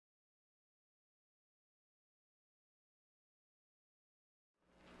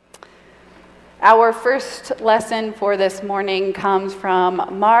Our first lesson for this morning comes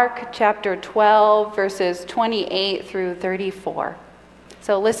from Mark chapter 12, verses 28 through 34.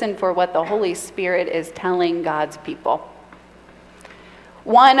 So listen for what the Holy Spirit is telling God's people.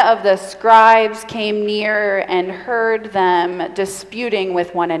 One of the scribes came near and heard them disputing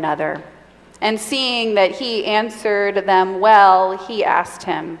with one another. And seeing that he answered them well, he asked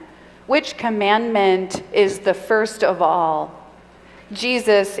him, "Which commandment is the first of all?"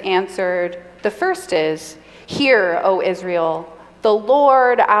 Jesus answered, "The first is, 'Hear, O Israel, the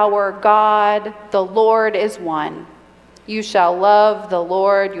Lord our God, the Lord is one. You shall love the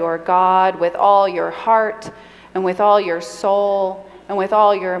Lord your God with all your heart and with all your soul and with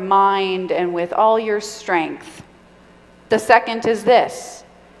all your mind and with all your strength. The second is this,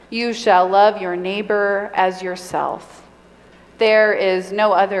 you shall love your neighbor as yourself. There is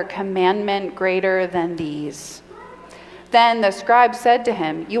no other commandment greater than these." Then the scribe said to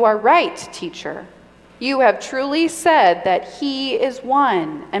him, "You are right, teacher. You have truly said that he is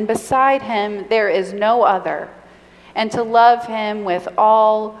one, and beside him there is no other, and to love him with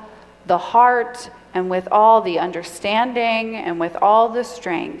all the heart and with all the understanding and with all the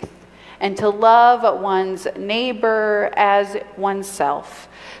strength, and to love one's neighbor as oneself.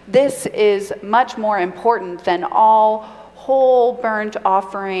 This is much more important than all whole burnt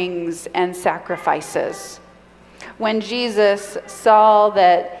offerings and sacrifices." When Jesus saw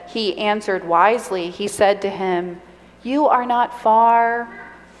that he answered wisely, he said to him, "You are not far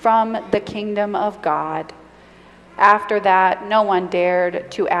from the kingdom of God." After that, no one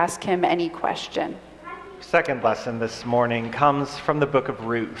dared to ask him any question. Second lesson this morning comes from the book of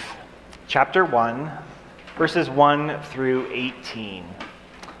Ruth, chapter 1, verses 1 through 18.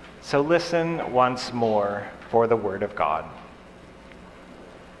 So listen once more for the word of God.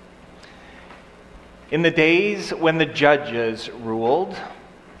 In the days when the judges ruled,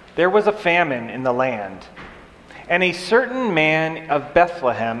 there was a famine in the land, and a certain man of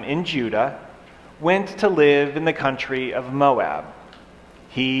Bethlehem in Judah went to live in the country of Moab,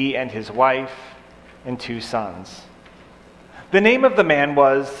 he and his wife and 2 sons. The name of the man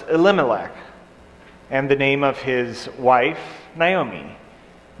was Elimelech, and the name of his wife Naomi.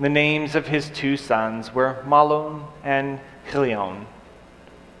 The names of his 2 sons were Mahlon and Chilion.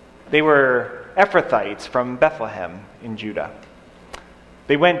 They were Ephrathites from Bethlehem in Judah.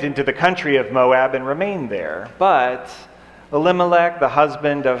 They went into the country of Moab and remained there, but Elimelech, the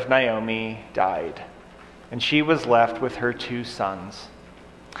husband of Naomi, died, and she was left with her 2 sons.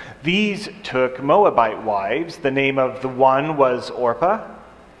 These took Moabite wives. The name of the one was Orpah,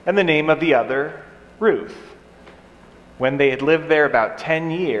 and the name of the other Ruth. When they had lived there about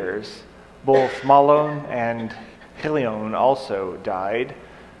 10 years, both Mahlon and Chilion also died,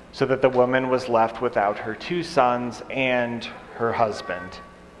 so that the woman was left without her 2 sons and her husband.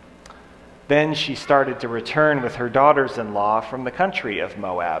 Then she started to return with her daughters-in-law from the country of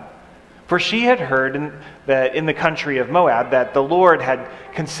Moab, for she had heard that in the country of Moab that the Lord had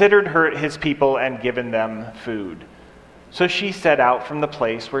considered his people and given them food. So she set out from the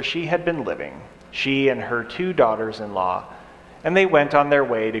place where she had been living, she and her 2 daughters-in-law, and they went on their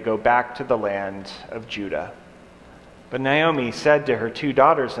way to go back to the land of Judah. But Naomi said to her 2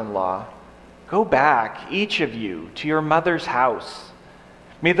 daughters-in-law, "Go back, each of you, to your mother's house.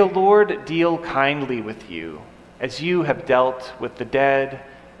 May the Lord deal kindly with you, as you have dealt with the dead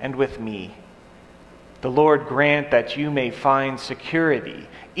and with me. The Lord grant that you may find security,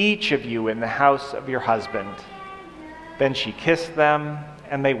 each of you in the house of your husband." Then she kissed them,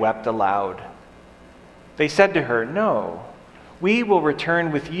 and they wept aloud. They said to her, "No, we will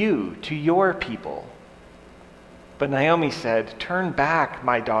return with you to your people." But Naomi said, "Turn back,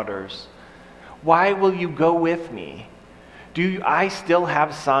 my daughters. Why will you go with me? Do I still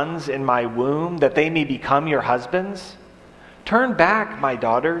have sons in my womb that they may become your husbands? Turn back, my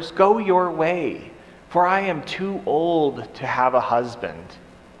daughters, go your way, for I am too old to have a husband.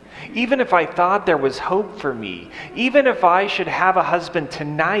 Even if I thought there was hope for me, even if I should have a husband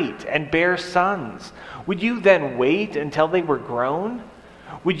tonight and bear sons, would you then wait until they were grown?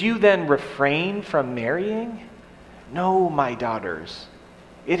 Would you then refrain from marrying? No, my daughters,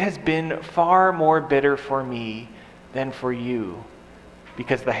 it has been far more bitter for me than for you,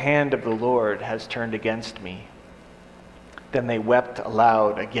 because the hand of the Lord has turned against me." Then they wept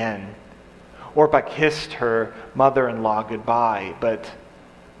aloud again. Orpah kissed her mother-in-law goodbye, but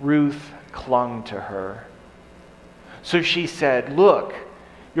Ruth clung to her. So she said, "Look,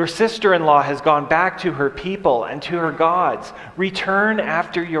 your sister-in-law has gone back to her people and to her gods. Return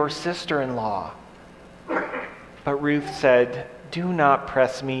after your sister-in-law." But Ruth said, "Do not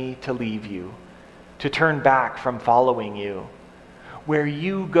press me to leave you, to turn back from following you. Where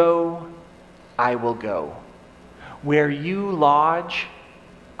you go, I will go. Where you lodge,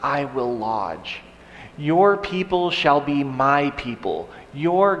 I will lodge. Your people shall be my people,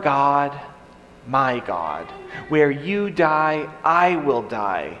 your God, my God. Where you die, I will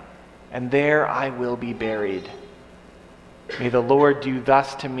die, and there I will be buried. May the Lord do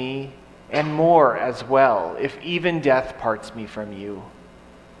thus to me, and more as well, if even death parts me from you.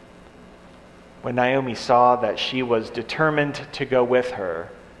 When Naomi saw that she was determined to go with her,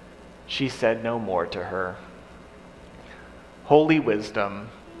 she said no more to her. Holy wisdom,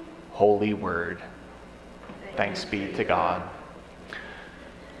 holy word. Thanks be to God.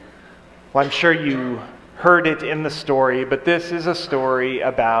 Well, I'm sure you heard it in the story, but this is a story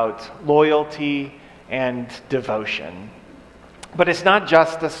about loyalty and devotion. But it's not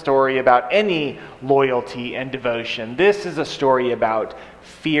just a story about any loyalty and devotion. This is a story about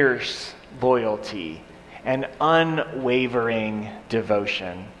fierce loyalty and unwavering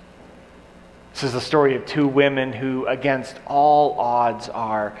devotion. This is the story of two women who, against all odds,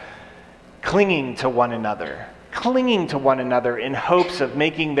 are clinging to one another in hopes of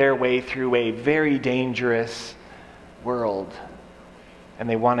making their way through a very dangerous world. And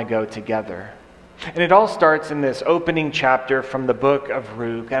they want to go together. And it all starts in this opening chapter from the book of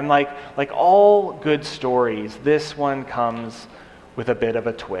Ruth. And like all good stories, this one comes with a bit of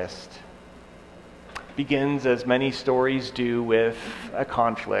a twist. It begins, as many stories do, with a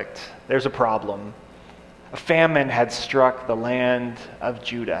conflict. There's a problem. A famine had struck the land of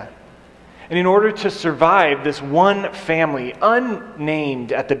Judah. And in order to survive, this one family,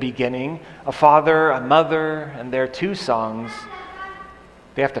 unnamed at the beginning, a father, a mother, and their two sons,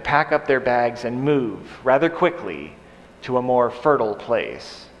 they have to pack up their bags and move rather quickly to a more fertile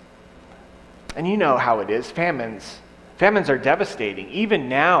place. And you know how it is. Famines are devastating. Even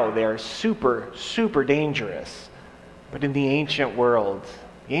now, they're super, super dangerous. But in the ancient world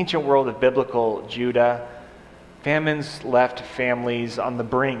of biblical Judah, famines left families on the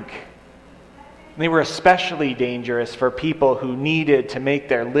brink. They were especially dangerous for people who needed to make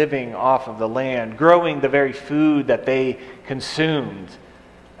their living off of the land, growing the very food that they consumed,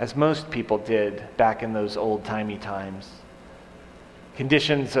 as most people did back in those old-timey times.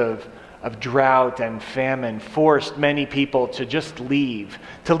 Conditions of drought and famine forced many people to just leave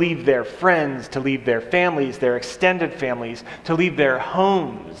their friends, to leave their families, their extended families, to leave their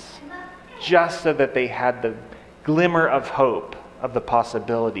homes, just so that they had the glimmer of hope of the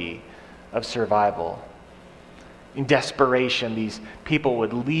possibility of survival. In desperation, these people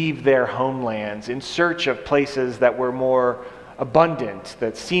would leave their homelands in search of places that were more abundant,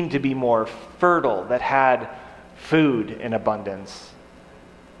 that seemed to be more fertile, that had food in abundance,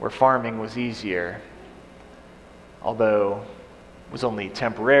 where farming was easier, although it was only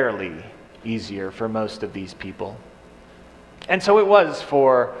temporarily easier for most of these people. And so it was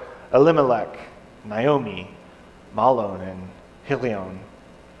for Elimelech, Naomi, Mahlon, and Chilion.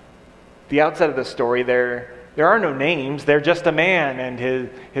 The outset of the story, there are no names. They're just a man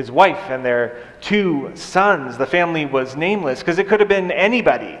and his wife and their two sons. The family was nameless because it could have been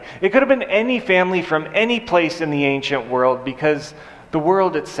anybody. It could have been any family from any place in the ancient world, because the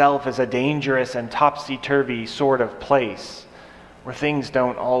world itself is a dangerous and topsy-turvy sort of place where things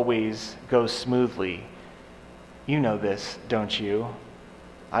don't always go smoothly. You know this, don't you?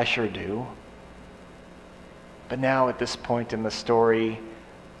 I sure do. But now at this point in the story,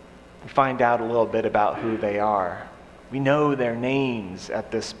 we find out a little bit about who they are. We know their names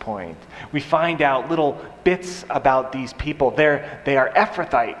at this point. We find out little bits about these people. They are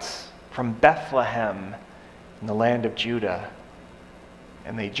Ephrathites from Bethlehem in the land of Judah.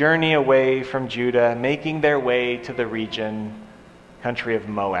 And they journey away from Judah, making their way to the country of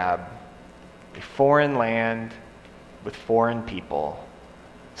Moab, a foreign land with foreign people,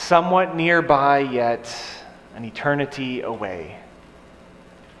 somewhat nearby yet an eternity away.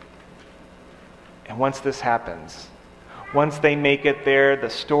 And once this happens, once they make it there, the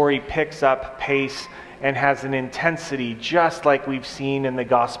story picks up pace and has an intensity just like we've seen in the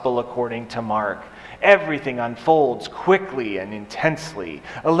Gospel according to Mark. Everything unfolds quickly and intensely.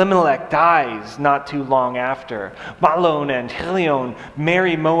 Elimelech dies not too long after. Mahlon and Chilion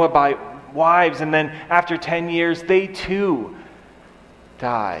marry Moabite wives, and then after 10 years, they too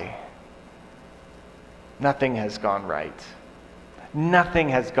die. Nothing has gone right. Nothing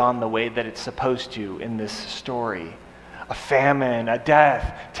has gone the way that it's supposed to in this story. A famine, a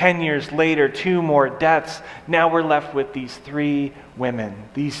death. 10 years later, 2 more deaths. Now we're left with these 3 women,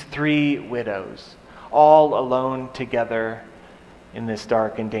 these 3 widows, all alone together in this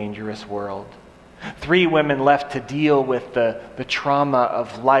dark and dangerous world. 3 women left to deal with the trauma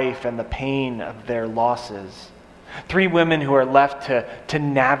of life and the pain of their losses. 3 women who are left to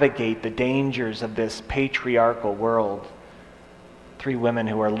navigate the dangers of this patriarchal world. 3 women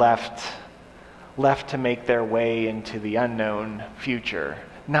who are left to make their way into the unknown future,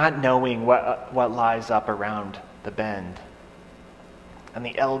 not knowing what lies up around the bend. And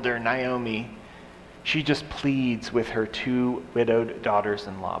the elder Naomi, she just pleads with her 2 widowed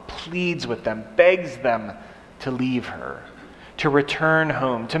daughters-in-law, pleads with them, begs them to leave her, to return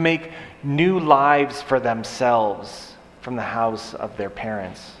home, to make new lives for themselves from the house of their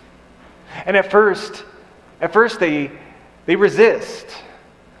parents. And at first they resist.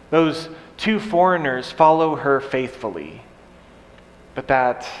 Those 2 foreigners follow her faithfully. But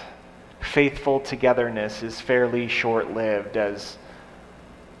that faithful togetherness is fairly short-lived as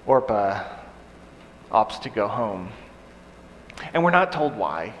Orpah opts to go home. And we're not told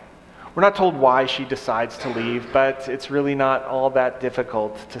why. We're not told why she decides to leave, but it's really not all that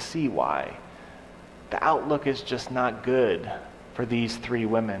difficult to see why. The outlook is just not good for these 3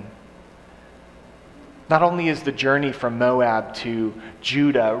 women. Not only is the journey from Moab to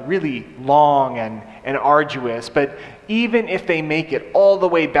Judah really long and arduous, but even if they make it all the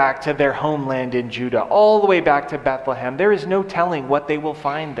way back to their homeland in Judah, all the way back to Bethlehem, there is no telling what they will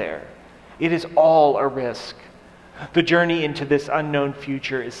find there. It is all a risk. The journey into this unknown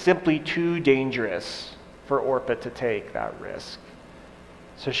future is simply too dangerous for Orpah to take that risk.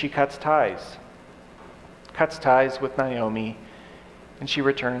 So she cuts ties with Naomi, and she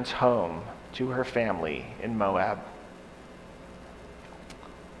returns home to her family in Moab.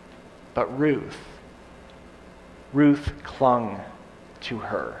 But Ruth clung to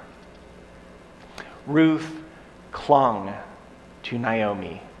her. Ruth clung to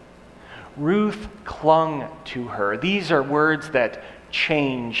Naomi. Ruth clung to her. These are words that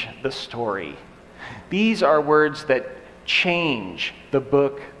change the story. These are words that change the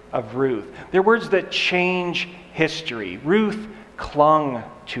book of Ruth. They're words that change history. Ruth clung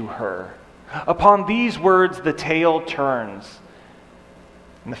to her. Upon these words, the tale turns.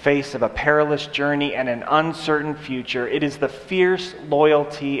 In the face of a perilous journey and an uncertain future, it is the fierce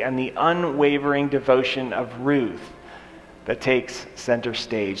loyalty and the unwavering devotion of Ruth that takes center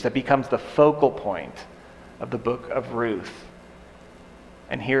stage, that becomes the focal point of the book of Ruth.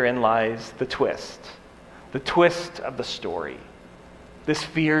 And herein lies the twist of the story. This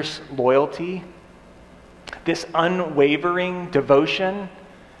fierce loyalty, this unwavering devotion,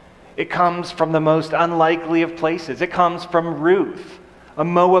 it comes from the most unlikely of places. It comes from Ruth, a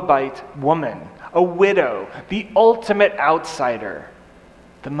Moabite woman, a widow, the ultimate outsider,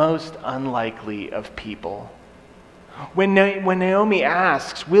 the most unlikely of people. When Naomi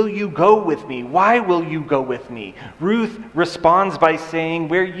asks, "Will you go with me? Why will you go with me?" Ruth responds by saying,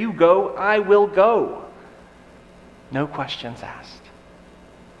 "Where you go, I will go." No questions asked.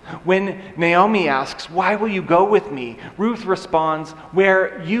 When Naomi asks, "Why will you go with me?" Ruth responds,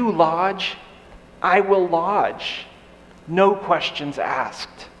 "Where you lodge, I will lodge." No questions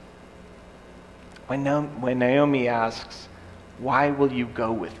asked. When Naomi asks, "Why will you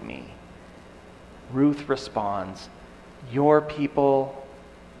go with me?" Ruth responds, "Your people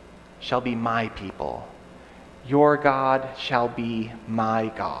shall be my people. Your God shall be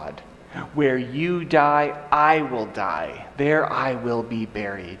my God. Where you die, I will die. There I will be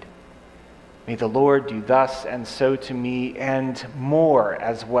buried. May the Lord do thus and so to me, and more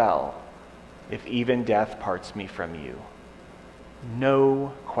as well, if even death parts me from you."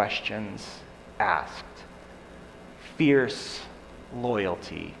 No questions asked. Fierce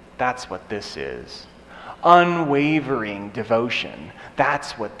loyalty. That's what this is. Unwavering devotion.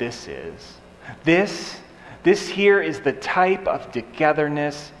 That's what this is. This here is the type of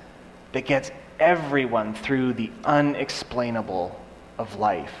togetherness that gets everyone through the unexplainable of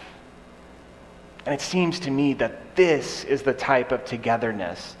life. And it seems to me that this is the type of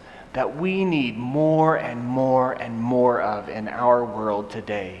togetherness that we need more and more and more of in our world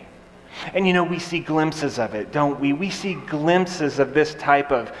today. And we see glimpses of it, don't we? We see glimpses of this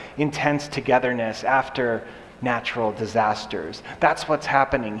type of intense togetherness after natural disasters. That's what's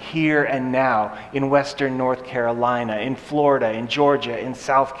happening here and now in Western North Carolina, in Florida, in Georgia, in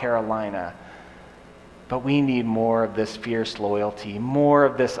South Carolina. But we need more of this fierce loyalty, more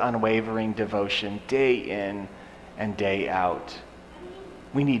of this unwavering devotion day in and day out.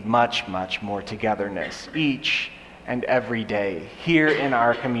 We need much, much more togetherness each and every day here in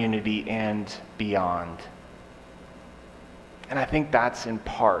our community and beyond. And I think that's in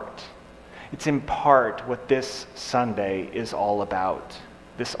part. It's in part what this Sunday is all about,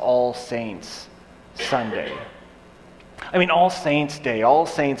 this All Saints Sunday. I mean, All Saints Day, All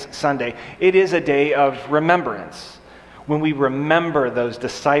Saints Sunday, it is a day of remembrance. when we remember those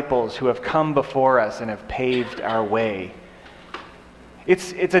disciples who have come before us and have paved our way.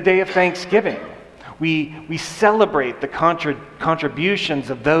 It's a day of thanksgiving. We celebrate the contributions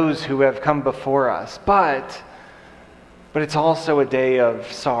of those who have come before us, but it's also a day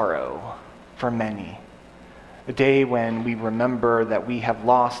of sorrow for many. A day when we remember that we have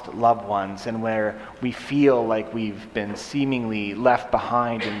lost loved ones and where we feel like we've been seemingly left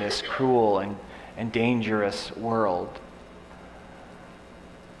behind in this cruel and dangerous world.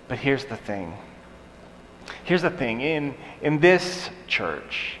 But here's the thing. In this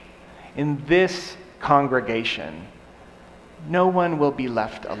church, in this congregation, no one will be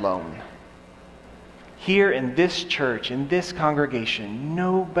left alone. Here in this church, in this congregation,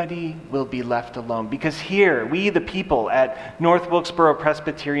 nobody will be left alone. Because here, we the people at North Wilkesboro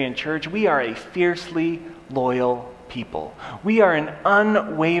Presbyterian Church, we are a fiercely loyal people. We are an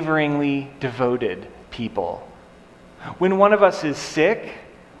unwaveringly devoted people. When one of us is sick,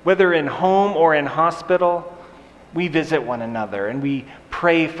 whether in home or in hospital, we visit one another and we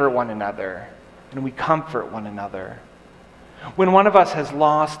pray for one another and we comfort one another. When one of us has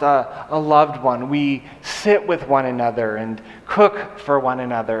lost a loved one, we sit with one another and cook for one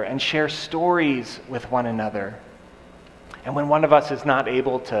another and share stories with one another. And when one of us is not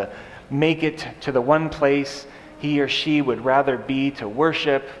able to make it to the one place he or she would rather be to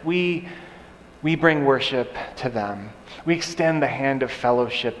worship, we bring worship to them. We extend the hand of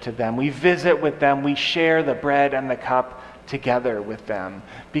fellowship to them. We visit with them. We share the bread and the cup together with them,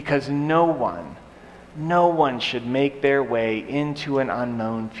 because no one should make their way into an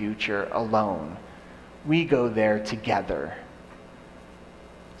unknown future alone. We go there together.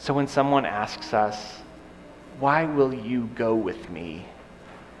 So when someone asks us, "Why will you go with me?"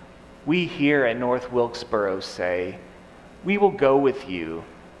 we here at North Wilkesboro say, "We will go with you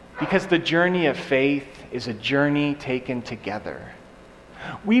because the journey of faith is a journey taken together.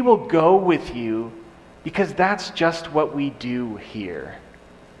 We will go with you because that's just what we do here.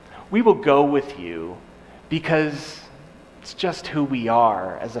 We will go with you because it's just who we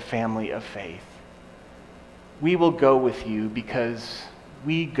are as a family of faith. We will go with you because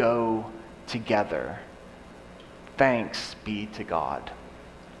we go together. Thanks be to God."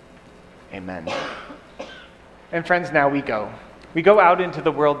 Amen. And friends, now we go. We go out into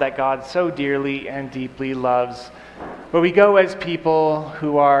the world that God so dearly and deeply loves, but we go as people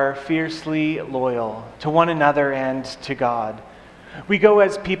who are fiercely loyal to one another and to God. We go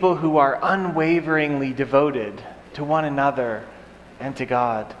as people who are unwaveringly devoted to one another and to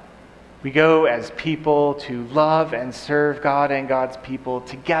God. We go as people to love and serve God and God's people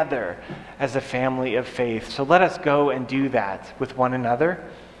together as a family of faith. So let us go and do that with one another,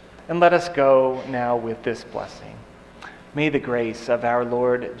 and let us go now with this blessing. May the grace of our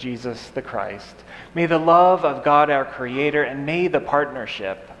Lord Jesus the Christ, may the love of God our Creator, and may the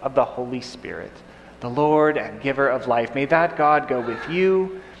partnership of the Holy Spirit, the Lord and giver of life, may that God go with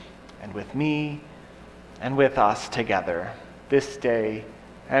you and with me and with us together this day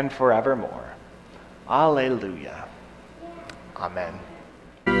and forevermore. Alleluia. Amen.